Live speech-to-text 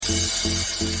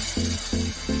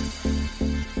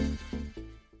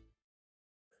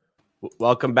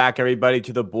Welcome back, everybody,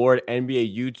 to the Board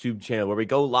NBA YouTube channel, where we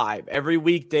go live every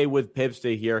weekday with Pips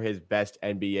to hear his best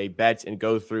NBA bets and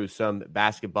go through some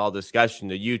basketball discussion.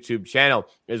 The YouTube channel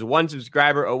is one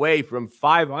subscriber away from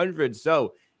 500.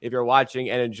 So if you're watching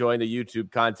and enjoying the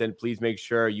YouTube content, please make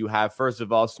sure you have, first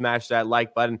of all, smash that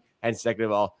like button, and second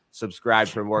of all, subscribe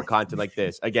for more content like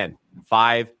this. Again,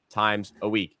 5 times a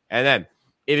week. And then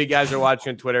if you guys are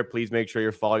watching on Twitter, please make sure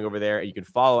you're following over there, and you can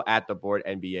follow at the Board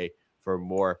NBA for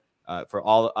more for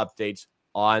all the updates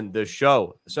on the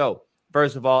show. So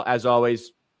first of all, as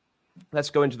always, let's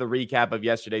go into the recap of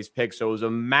yesterday's picks. So it was a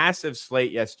massive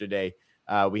slate yesterday.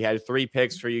 We had 3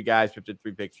 picks for you guys, 3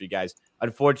 picks for you guys.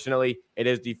 Unfortunately, it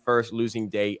is the first losing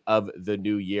day of the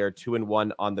new year.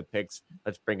 2-1 on the picks.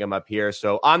 Let's bring them up here.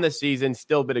 So on the season,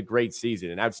 still been a great season,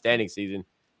 an outstanding season.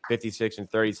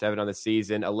 56-37 on the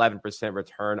season, 11%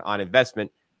 return on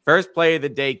investment. First play of the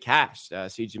day cashed.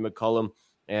 CJ McCollum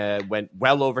went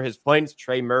well over his points.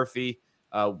 Trey Murphy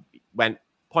went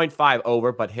 0.5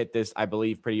 over, but hit this, I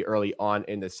believe, pretty early on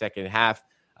in the second half.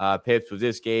 Pips, was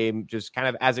this game just kind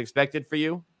of as expected for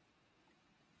you?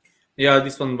 Yeah,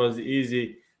 this one was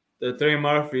easy. Trey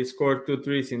Murphy scored 2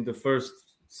 threes in the first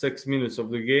 6 minutes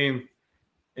of the game,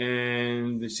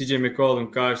 and CJ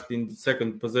McCollum cashed in the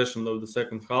second possession of the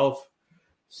second half.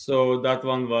 So that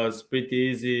one was pretty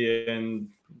easy, and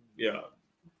yeah,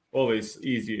 always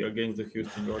easy against the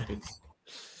Houston Rockets.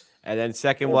 And then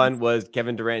second one was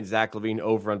Kevin Durant and Zach LaVine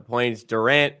over on points.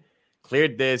 Durant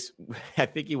cleared this. I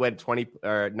think he went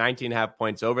 19.5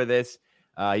 points over this.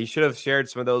 He should have shared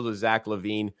some of those with Zach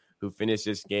LaVine, who finished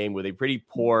this game with a pretty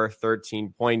poor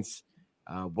 13 points.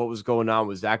 What was going on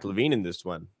with Zach LaVine in this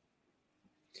one?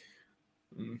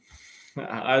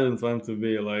 I don't want to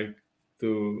be I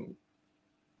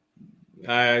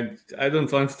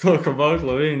don't want to talk about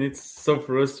LaVine. It's so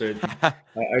frustrating. I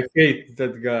hate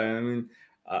that guy.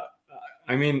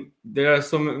 I mean, there are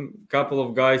some couple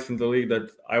of guys in the league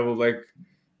that I would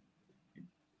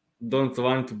don't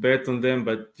want to bet on them,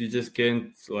 but you just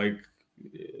can't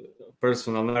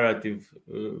personal narrative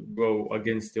go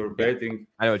against your betting.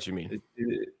 I know what you mean.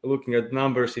 Looking at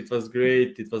numbers, it was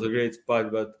great. It was a great spot,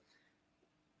 but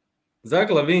Zach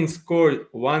LaVine scored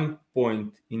 1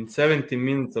 point in 70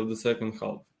 minutes of the second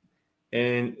half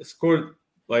and scored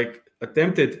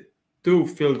attempted 2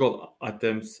 field goal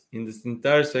attempts in this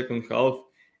entire second half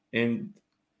and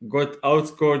got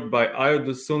outscored by Ayo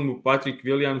Dosunmu, Patrick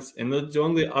Williams, and not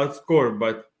only outscored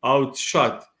but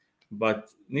outshot. But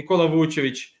Nikola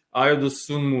Vucevic, Ayo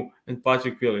Dosunmu, and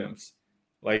Patrick Williams,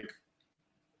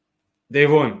 they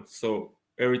won. So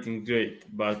everything great,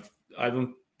 but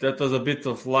that was a bit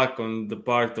of luck on the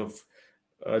part of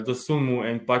Dosunmu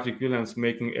and Patrick Williams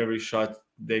making every shot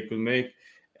they could make.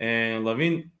 And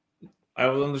LaVine, I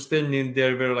was understanding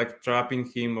they were trapping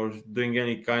him or doing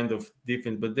any kind of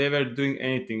defense, but they were doing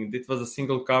anything. It was a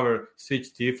single cover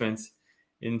switch defense,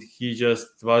 and he just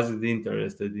wasn't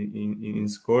interested in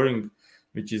scoring,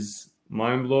 which is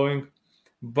mind-blowing.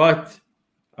 But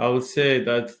I would say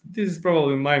that this is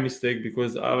probably my mistake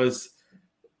because I was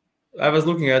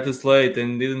looking at the slate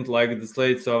and didn't like the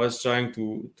slate, so I was trying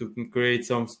to create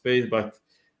some space, but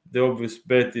the obvious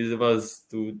bet was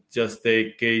to just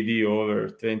take KD over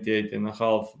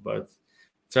 28.5, but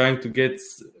trying to get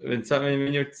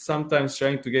when you're sometimes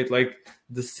trying to get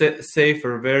the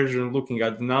safer version, looking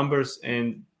at the numbers,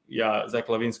 and yeah, Zach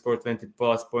LaVine scored 20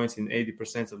 plus points in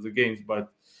 80% of the games,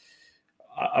 but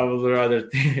I would rather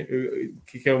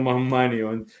have my money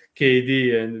on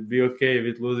KD and be okay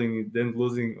with losing than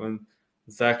losing on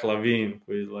Zach LaVine,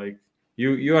 who is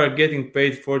you are getting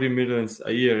paid $40 million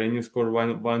a year and you score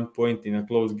one point in a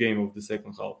close game of the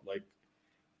second half.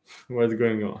 What's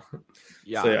going on?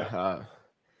 Yeah.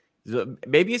 So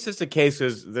maybe it's just a case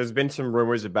because there's been some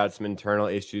rumors about some internal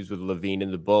issues with LaVine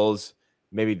and the Bulls.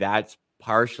 Maybe that's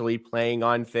partially playing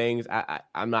on things.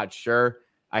 I'm not sure.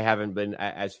 I haven't been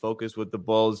as focused with the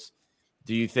Bulls.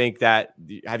 Do you think that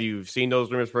 – have you seen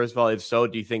those rumors, first of all? If so,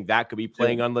 do you think that could be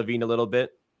playing on LaVine a little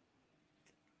bit?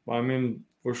 I mean,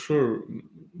 for sure.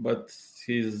 But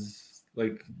he's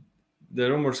the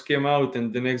rumors came out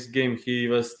and the next game he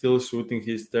was still shooting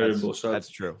his terrible shots. That's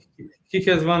true. He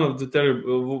has one of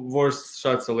the worst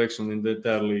shot selection in the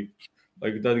entire league.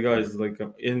 That guy is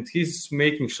and he's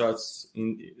making shots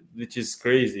which is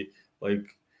crazy.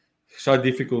 Shot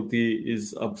difficulty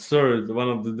is absurd, one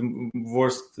of the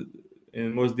worst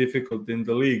and most difficult in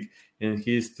the league, and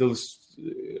he's still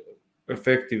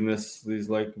effectiveness is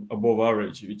above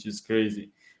average, which is crazy.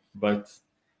 But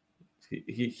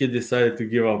he decided to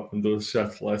give up on those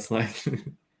shots last night.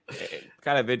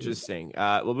 Kind of interesting.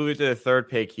 We'll move into the third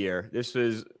pick here. This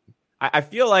was, I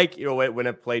feel like, when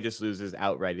a play just loses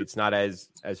outright, it's not as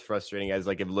frustrating as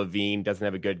like if Levine doesn't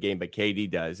have a good game, but KD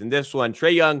does. And this one,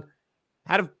 Trae Young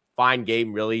had a fine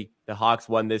game, really. The Hawks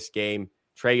won this game.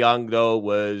 Trae Young, though,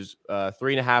 was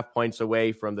 3.5 points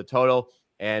away from the total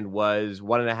and was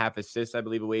 1.5 assists, I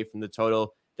believe, away from the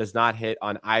total. Does not hit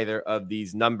on either of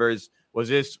these numbers. Was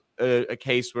this a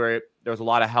case where there was a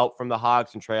lot of help from the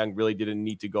Hawks and Trae Young really didn't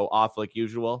need to go off like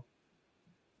usual?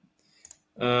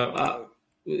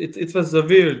 It was a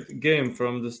weird game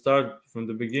from the start, from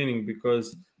the beginning,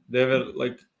 because they were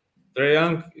like, Trae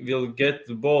Young will get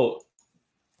the ball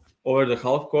over the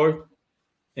half court,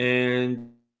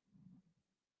 and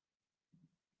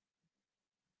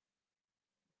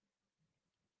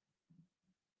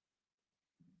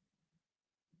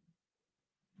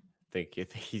I think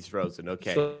he's frozen.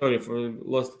 Okay. Sorry for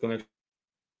lost connection.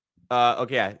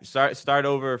 Okay. Yeah. Start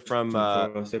over from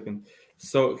for a second.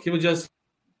 So he will just.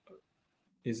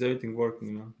 Is everything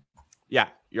working now? Yeah,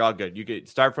 you're all good. You could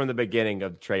start from the beginning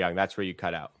of Trae Young. That's where you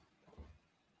cut out.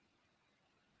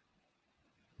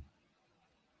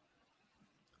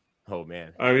 Oh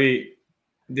man. Are we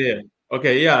there?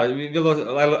 Okay, yeah. We lost,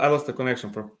 I lost the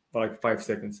connection for like 5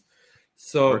 seconds.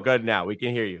 So we're good now. We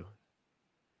can hear you.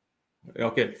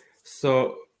 Okay,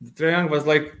 so Trae Young was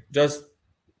like just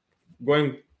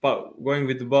going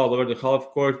with the ball over the half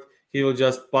court. He will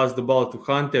just pass the ball to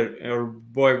Hunter or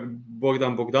Bogdan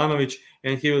Bogdanovic,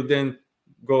 and he will then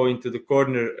go into the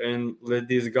corner and let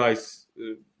these guys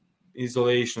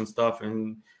isolation stuff.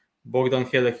 And Bogdan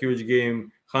had a huge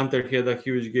game. Hunter had a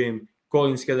huge game.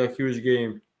 Collins had a huge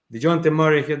game. DeJounte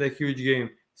Murray had a huge game.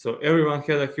 So everyone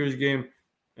had a huge game,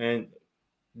 and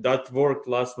that worked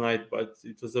last night. But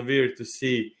it was weird to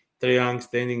see Trae Young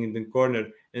standing in the corner,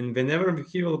 and whenever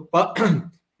he will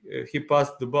he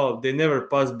passed the ball, they never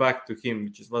passed back to him,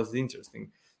 which was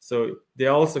interesting. So they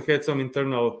also had some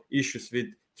internal issues with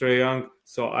Trae Young.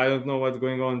 So I don't know what's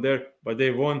going on there, but they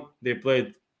won. They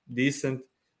played decent,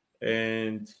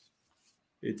 and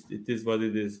it is what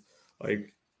it is.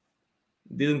 Like,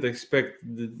 didn't expect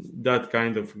that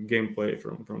kind of gameplay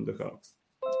from the Hawks.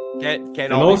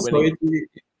 And also,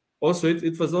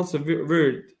 it was also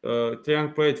weird. Trae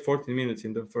Young played 14 minutes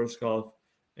in the first half,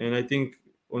 and I think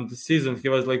on the season he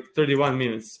was like 31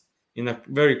 minutes in a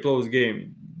very close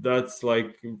game. That's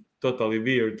like totally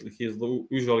weird. He's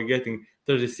usually getting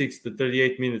 36 to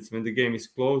 38 minutes when the game is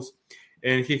close,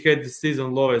 and he had the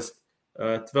season lowest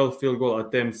 12 field goal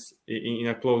attempts in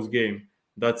a close game.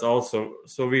 That's also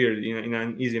so weird in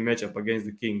an easy matchup against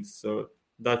the Kings. So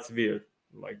that's weird.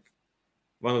 Like,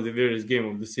 one of the weirdest game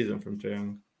of the season from Trae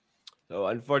Young. So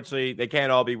unfortunately, they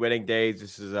can't all be winning days.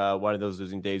 This is one of those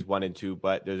losing days, 1 and 2.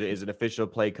 But there is an official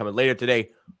play coming later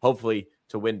today, hopefully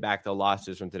to win back the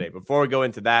losses from today. Before we go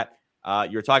into that,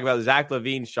 you're talking about Zach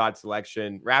LaVine's shot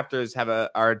selection. Raptors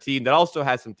are a team that also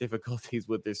has some difficulties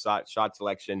with their shot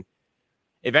selection.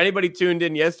 If anybody tuned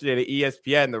in yesterday to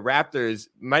ESPN, the Raptors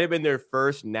might have been their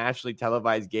first nationally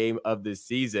televised game of the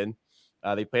season.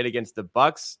 They played against the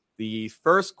Bucks. The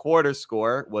first quarter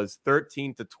score was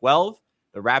 13-12.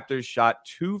 The Raptors shot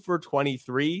 2 for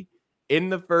 23 in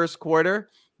the first quarter.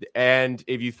 And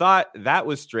if you thought that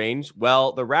was strange,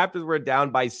 well, the Raptors were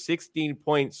down by 16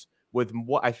 points with,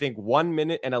 I think, 1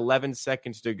 minute and 11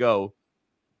 seconds to go.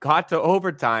 Got to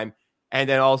overtime and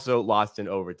then also lost in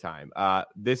overtime.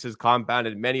 This has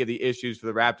compounded many of the issues for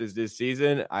the Raptors this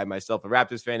season. I myself, a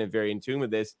Raptors fan, am very in tune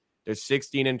with this. They're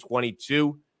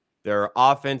 16-22. Their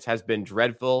offense has been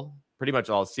dreadful pretty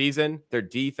much all season. Their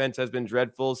defense has been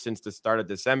dreadful since the start of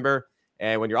December.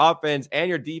 And when your offense and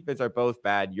your defense are both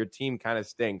bad, your team kind of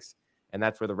stinks. And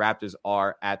that's where the Raptors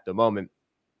are at the moment.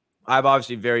 I'm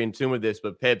obviously very in tune with this,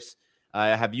 but Pips,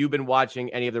 have you been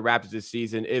watching any of the Raptors this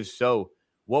season? If so,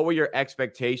 what were your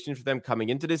expectations for them coming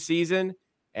into the season?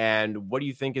 And what do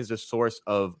you think is the source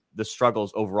of the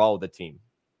struggles overall with the team?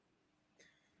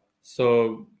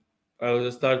 So I'll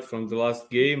just start from the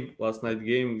last night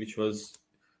game, which was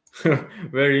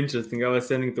very interesting. I was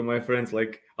sending to my friends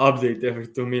like update every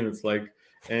 2 minutes,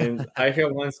 and I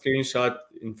have one screenshot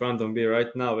in front of me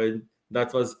right now, and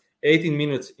that was 18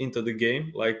 minutes into the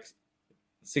game, like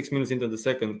 6 minutes into the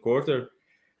second quarter.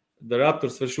 The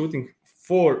Raptors were shooting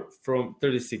 4 from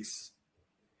 36.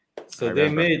 So they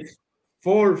made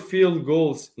 4 field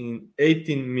goals in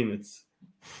 18 minutes.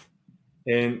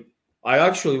 And I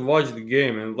actually watched the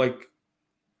game, and like,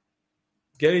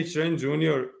 Gary Trent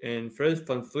Jr. and Fred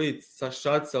VanVleet's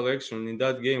shot selection in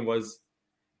that game was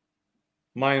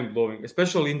mind-blowing,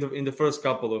 especially in the first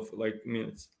couple of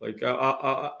minutes. Like,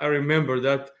 I remember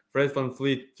that Fred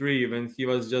VanVleet 3 when he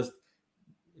was just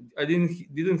I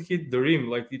didn't hit the rim.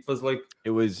 Like it was like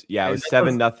It was and that was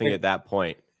 7-0 like at that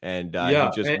point, and he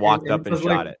yeah, just walked and up it and was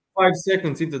like shot it. 5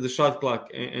 seconds into the shot clock,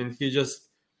 and he just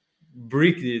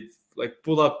bricked it, like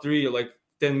pull up three, like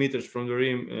 10 meters from the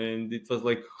rim, and it was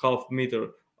like half meter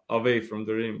away from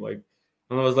the rim. Like,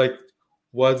 and I was like,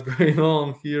 "What's going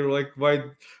on here? Like, why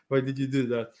did you do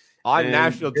that?" On And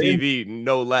national then TV,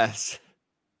 no less.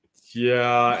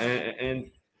 yeah, and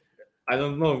I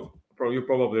don't know, you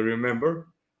probably remember,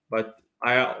 but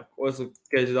I also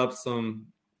catched up some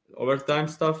overtime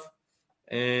stuff,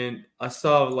 and I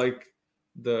saw like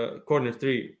the corner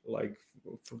three, like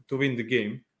to win the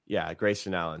game, Yeah,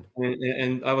 Grayson Allen.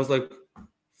 and I was like,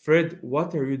 Fred,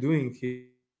 what are you doing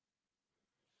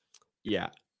Yeah.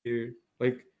 here?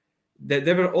 Like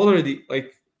they were already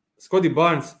like Scotty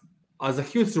Barnes, as a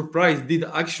huge surprise, did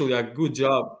actually a good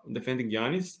job defending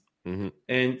Giannis, Mm-hmm.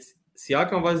 and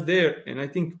Siakam was there, and I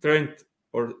think Trent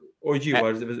or OG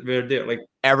were there. Like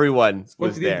Everyone was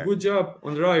Scotty did there. good job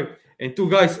on drive, and two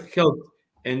guys helped,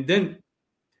 and then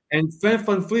and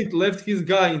Van Fleet left his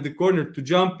guy in the corner to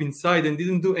jump inside and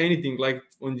didn't do anything like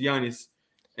on Giannis,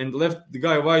 and left the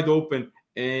guy wide open,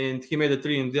 and he made a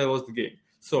three, and that was the game.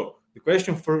 So the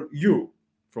question for you,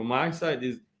 from my side,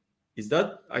 is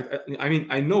that I mean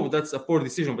I know that's a poor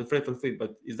decision, but Fred Van Fleet,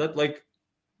 but is that like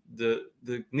the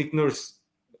Nick Nurse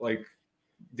like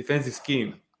defensive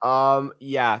scheme?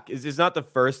 Yeah, it's not the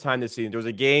first time this season. There was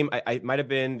a game, I might have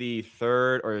been the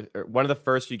third or one of the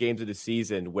first few games of the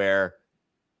season where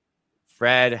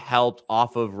Fred helped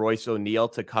off of Royce O'Neal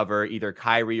to cover either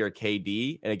Kyrie or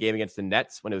KD in a game against the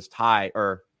Nets when it was tied,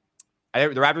 or the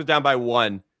Raptors down by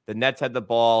 1. The Nets had the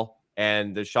ball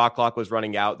and the shot clock was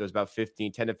running out. There was about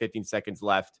 10 to 15 seconds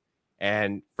left.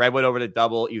 And Fred went over to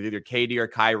double either KD or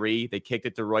Kyrie. They kicked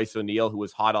it to Royce O'Neal, who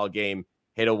was hot all game,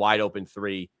 hit a wide open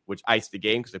three, which iced the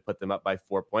game because they put them up by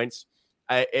 4 points.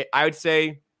 I would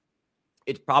say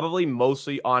it's probably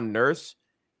mostly on Nurse.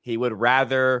 He would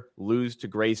rather lose to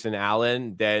Grayson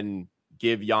Allen than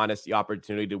give Giannis the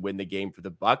opportunity to win the game for the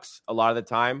Bucks a lot of the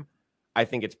time. I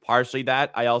think it's partially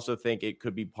that. I also think it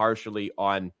could be partially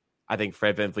on, I think,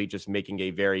 Fred VanVleet just making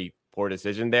a very poor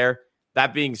decision there.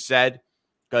 That being said,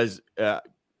 because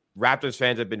Raptors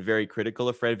fans have been very critical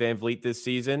of Fred VanVleet this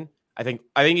season. I think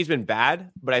he's been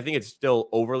bad, but I think it's still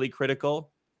overly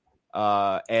critical.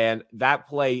 And that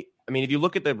play, I mean, if you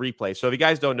look at the replay, so if you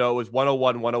guys don't know, it was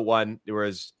 101-101. There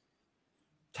was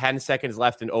 10 seconds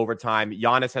left in overtime.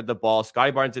 Giannis had the ball.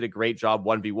 Scotty Barnes did a great job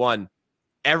 1v1.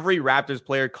 Every Raptors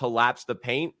player collapsed the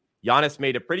paint. Giannis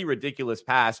made a pretty ridiculous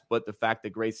pass, but the fact that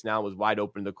Grayson Allen was wide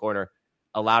open in the corner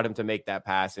allowed him to make that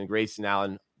pass. And Grayson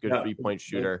Allen, good three-point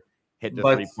shooter, hit the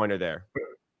three-pointer there.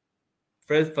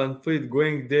 Fred VanVleet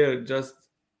going there just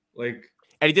like...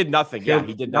 And he did nothing. Yeah,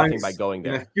 he did nothing by going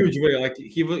there. In a huge way. Like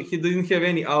he didn't have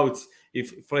any outs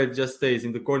if Fred just stays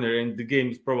in the corner, and the game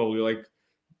is probably like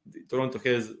Toronto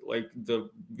has like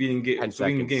the winning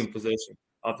game possession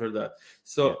after that.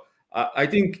 So I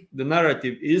think the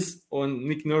narrative is on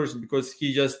Nick Nurse because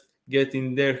he just get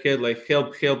in their head like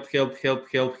help.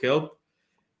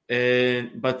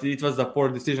 And but it was a poor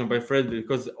decision by Fred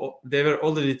because there were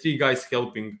already 3 guys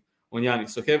helping on Giannis.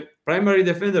 So have primary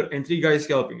defender and 3 guys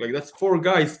helping. Like that's 4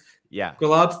 guys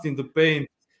collapsed in the paint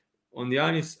on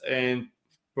Giannis, and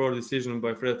poor decision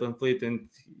by Fred VanVleet, and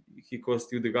he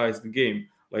cost you the guys the game.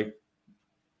 Like,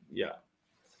 yeah.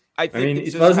 I mean,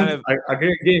 it wasn't a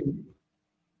great game.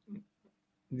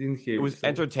 Didn't hear. It was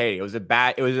entertaining. It was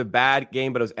a bad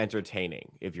game, but it was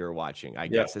entertaining if you're watching, I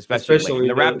guess. Especially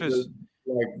the Raptors.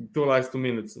 Like 2 last 2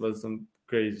 minutes was some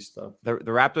crazy stuff. The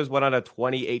Raptors went on a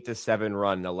 28-7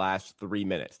 run in the last 3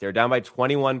 minutes. They were down by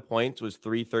 21 points. It was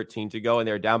 3:13 to go, and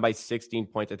they were down by 16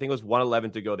 points. I think it was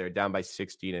 1:11 to go. They were down by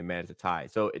 16 and managed to tie.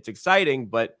 So it's exciting,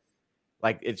 but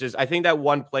like it's just I think that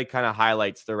one play kind of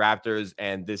highlights the Raptors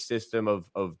and this system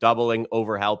of doubling,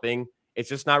 overhelping. It's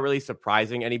just not really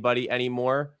surprising anybody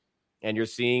anymore. And you're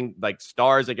seeing like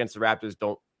stars against the Raptors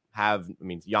don't have. I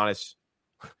mean, Giannis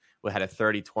had a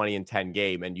 30, 20, and 10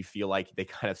 game, and you feel like they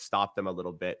kind of stopped him a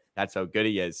little bit. That's how good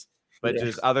he is. But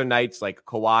just other nights, like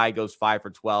Kawhi goes 5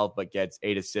 for 12, but gets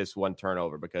 8 assists, 1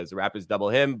 turnover because the Raptors double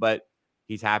him, but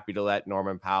he's happy to let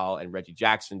Norman Powell and Reggie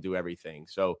Jackson do everything.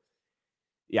 So,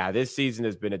 yeah, this season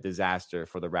has been a disaster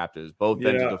for the Raptors, both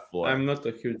ends of the floor. I'm not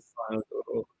a huge fan of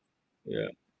it. Yeah.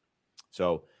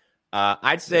 So,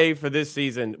 I'd say for this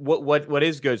season, what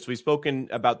is good. So we've spoken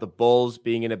about the Bulls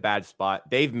being in a bad spot.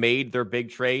 They've made their big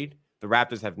trade. The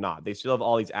Raptors have not. They still have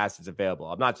all these assets available.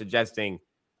 I'm not suggesting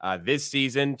this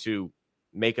season to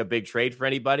make a big trade for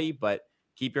anybody, but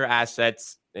keep your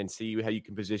assets and see how you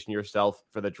can position yourself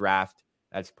for the draft.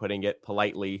 That's putting it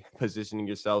politely, positioning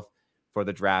yourself for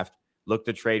the draft. Look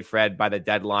to trade Fred by the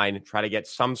deadline, try to get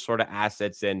some sort of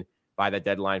assets in by the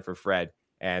deadline for Fred.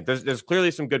 And there's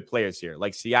clearly some good players here.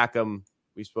 Like Siakam,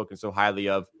 we've spoken so highly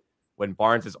of. When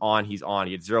Barnes is on, he's on.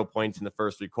 He had 0 points in the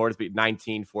first 3 quarters, but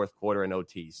 19 fourth quarter in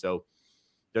OT. So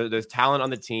there's talent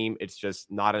on the team. It's just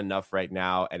not enough right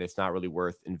now, and it's not really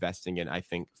worth investing in, I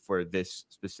think, for this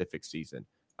specific season,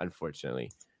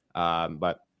 unfortunately.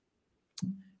 But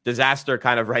disaster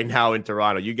kind of right now in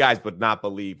Toronto. You guys would not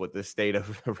believe what the state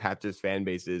of Raptors fan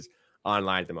base is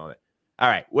online at the moment. All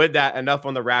right, with that, enough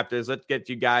on the Raptors. Let's get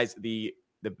you guys the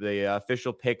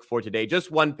official pick for today. Just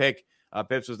one pick.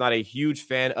 Pips was not a huge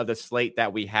fan of the slate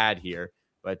that we had here,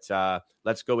 but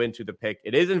let's go into the pick.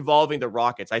 It is involving the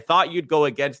Rockets. I thought you'd go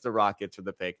against the Rockets for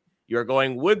the pick. You're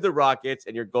going with the Rockets,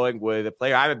 and you're going with a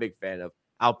player I'm a big fan of,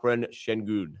 Alperen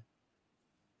Şengün.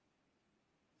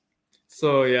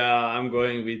 So yeah, I'm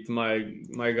going with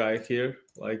my guy here.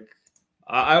 Like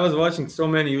I was watching so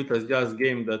many Utah Jazz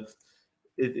game that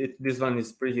this one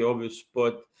is pretty obvious.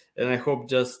 But and I hope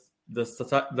just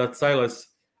that Silas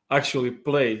actually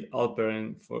play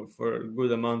Alperen for a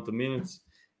good amount of minutes.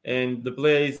 And the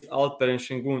play is Alperen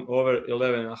Şengün over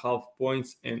 11.5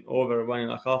 points and over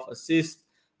 1.5 assists,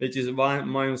 which is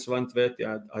minus 120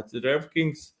 at the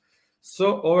DraftKings.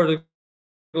 So over the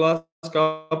last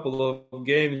couple of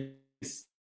games,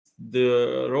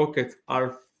 the Rockets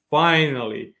are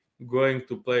finally going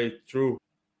to play through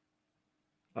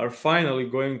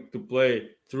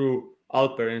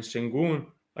Alperen Şengün.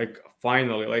 Like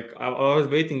finally, like I was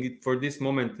waiting for this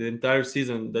moment the entire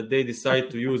season that they decide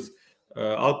to use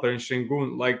Alperen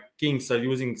Şengün like Kings are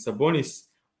using Sabonis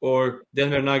or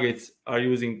Denver Nuggets are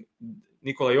using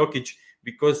Nikola Jokic,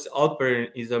 because Alperen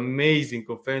is amazing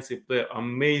offensive player,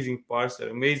 amazing passer,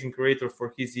 amazing creator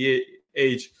for his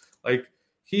age. Like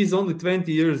he's only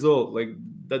 20 years old. Like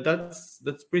that's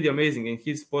pretty amazing, and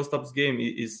his post-ups game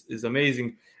is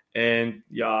amazing. And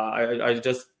yeah, I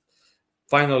just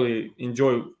finally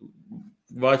enjoy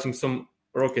watching some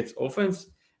Rockets offense.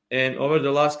 And over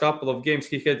the last couple of games,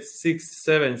 he had 6,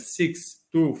 7, 6,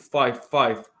 2, 5,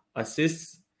 5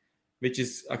 assists, which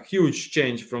is a huge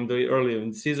change from the earlier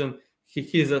in the season.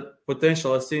 His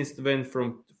potential assists went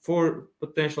from 4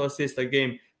 potential assists a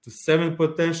game to 7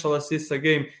 potential assists a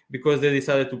game because they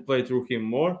decided to play through him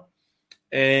more.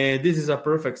 And this is a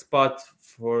perfect spot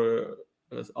for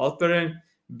Alperen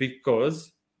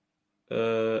because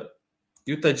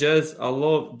Utah Jazz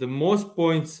allow the most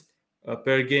points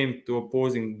per game to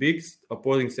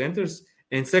opposing centers,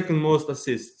 and second most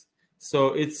assists.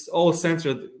 So it's all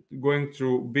centered going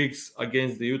through bigs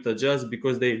against the Utah Jazz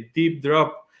because they deep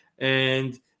drop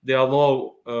and they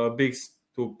allow bigs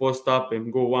to post up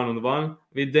and go one-on-one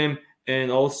with them,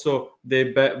 and also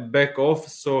they back off.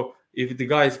 So if the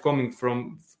guy is coming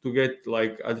to get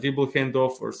like a dribble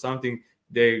handoff or something,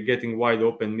 they're getting wide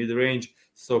open mid-range.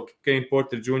 So Kevin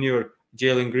Porter Jr.,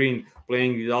 Jalen Green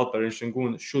playing with Alperen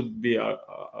Şengün should be a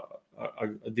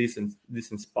decent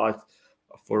spot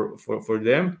for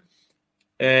them.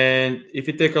 And if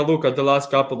you take a look at the last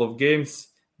couple of games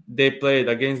they played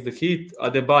against the Heat,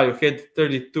 Adebayo had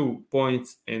 32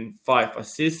 points and 5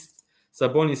 assists.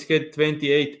 Sabonis had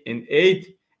 28 and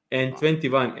 8 and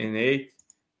 21 and 8.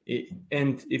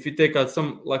 And if you take out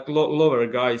some like lower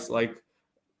guys, like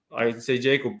I'd say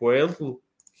Jacob Poeltl,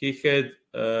 he had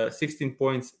 16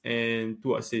 points and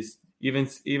 2 assists,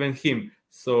 even him.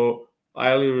 So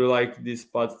I really like this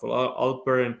spot for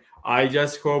Alperen. I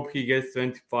just hope he gets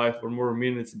 25 or more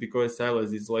minutes because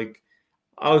Silas is like,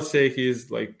 I would say he's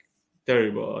like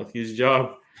terrible at his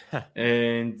job.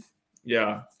 And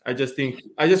yeah, I just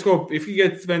hope if he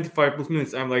gets 25 plus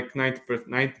minutes, I'm like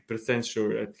 90%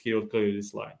 sure that he will clear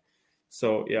this line.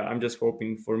 So yeah, I'm just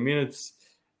hoping for minutes.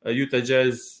 Utah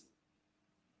Jazz,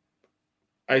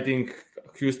 I think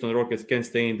Houston Rockets can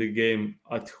stay in the game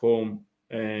at home,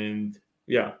 and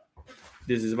yeah,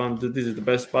 this is the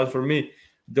best spot for me.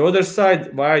 The other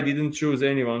side, why I didn't choose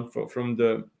anyone from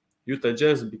the Utah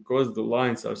Jazz, because the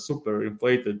lines are super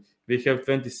inflated. We have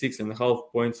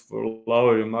 26.5 points for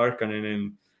Lauri Markkanen,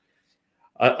 and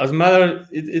as a matter,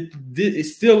 it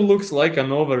still looks like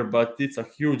an over, but it's a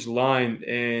huge line,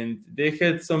 and they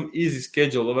had some easy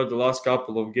schedule over the last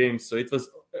couple of games, so it was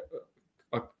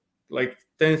like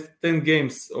 10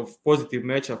 games of positive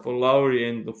matchup for Lauri,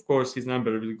 and of course his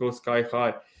number will go sky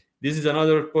high. This is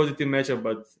another positive matchup,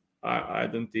 but I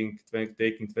don't think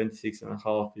taking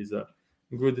 26.5 is a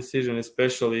good decision,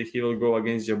 especially he will go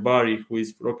against Jabari, who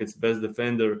is Rockets' best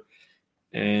defender,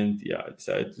 and yeah, I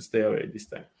decided to stay away this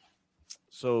time.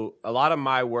 So a lot of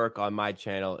my work on my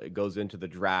channel, it goes into the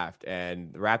draft,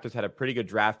 and the Raptors had a pretty good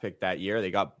draft pick that year.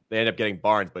 They ended up getting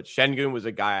Barnes, but Şengün was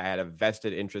a guy I had a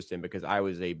vested interest in because I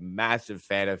was a massive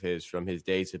fan of his from his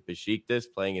days at Beşiktaş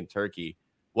playing in Turkey.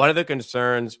 One of the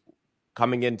concerns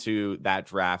coming into that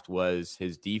draft was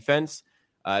his defense.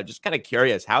 Just kind of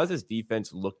curious, how has his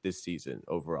defense looked this season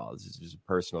overall? This is just a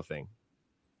personal thing.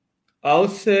 I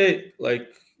would say,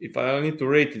 like, if I need to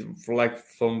rate it for like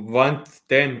from 1 to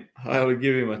 10, I will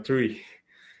give him a 3.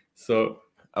 So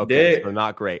okay, so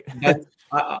not great. But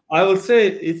I would say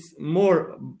it's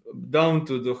more down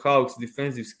to the Hawks'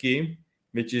 defensive scheme,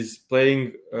 which is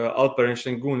playing Alperen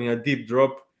Şengün in a deep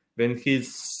drop when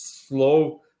he's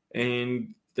slow,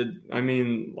 and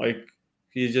like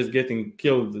he's just getting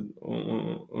killed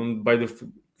by the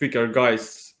quicker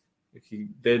guys.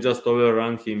 They just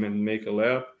overrun him and make a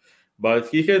layup. But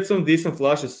he had some decent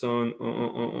flashes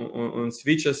on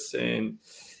switches, and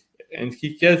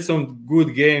he had some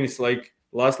good games. Like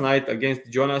last night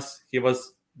against Jonas, he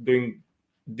was doing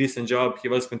decent job. He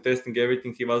was contesting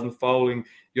everything. He wasn't fouling.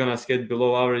 Jonas had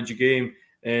below average game,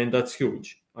 and that's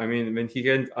huge. I mean, when he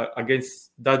can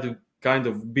against that kind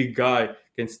of big guy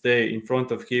can stay in front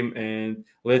of him and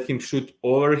let him shoot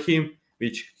over him,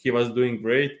 which he was doing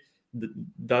great.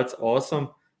 That's awesome.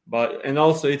 And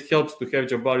also it helps to have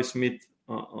Jabari Smith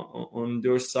on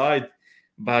their side.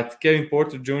 But Kevin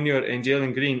Porter Jr. and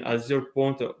Jalen Green as your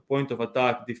point of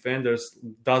attack defenders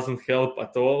doesn't help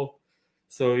at all.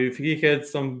 So if he had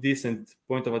some decent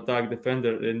point of attack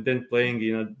defender and then playing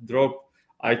in a drop,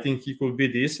 I think he could be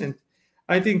decent.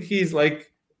 I think he's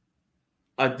like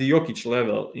at the Jokic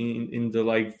level in the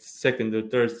like second or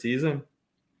third season,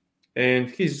 and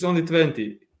he's only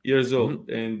 20 years old.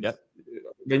 Mm-hmm. And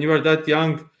when you are that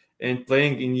young and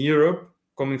playing in Europe,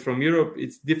 coming from Europe,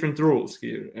 it's different rules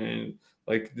here. And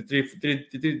like the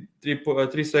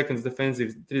 3 seconds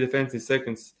defensive, 3 defensive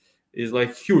seconds is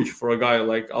like huge for a guy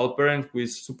like Alperen, who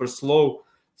is super slow.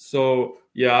 So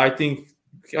yeah, I think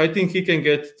he can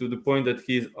get to the point that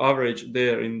he's average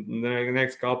there in the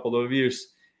next couple of years,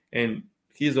 and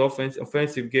his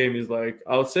offensive game is like,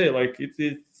 I would say like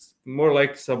it's more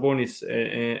like Sabonis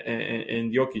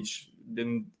and Jokic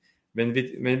than when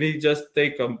we just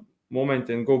take a moment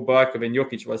and go back when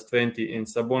Jokic was 20 and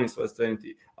Sabonis was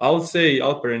 20. I would say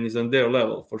Alperen is on their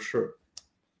level for sure.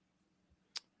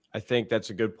 I think that's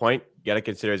a good point. You got to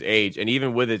consider his age, and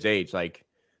even with his age, like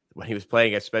when he was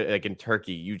playing, like in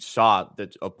Turkey, you saw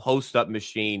that a post-up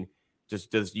machine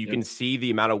just does. You can see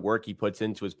the amount of work he puts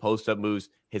into his post-up moves,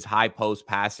 his high post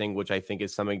passing, which I think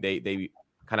is something they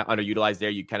kind of underutilized there.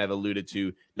 You kind of alluded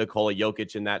to Nikola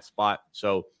Jokic in that spot.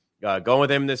 So going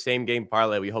with him in the same game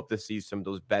parlay, we hope to see some of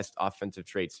those best offensive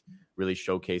traits really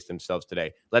showcase themselves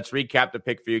today. Let's recap the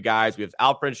pick for you guys. We have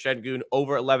Alperen Şengün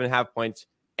over 11.5 points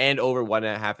and over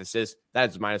 1.5 assists. That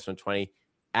is minus 120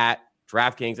 at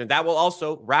DraftKings. And that will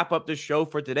also wrap up the show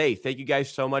for today. Thank you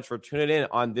guys so much for tuning in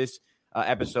on this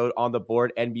episode on the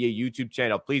Board NBA YouTube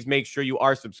channel. Please make sure you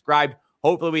are subscribed.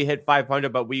 Hopefully we hit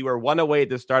 500, but we were one away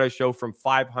to start a show from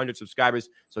 500 subscribers.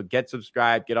 So get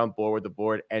subscribed, get on board with the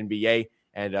Board NBA.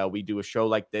 And we do a show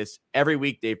like this every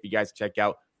weekday for you guys to check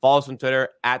out. Follow us on Twitter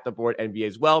at the Board NBA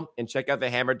as well. And check out the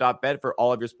hammer.bet for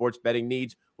all of your sports betting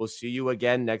needs. We'll see you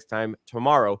again next time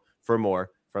tomorrow for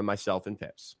more from myself and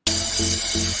Pips.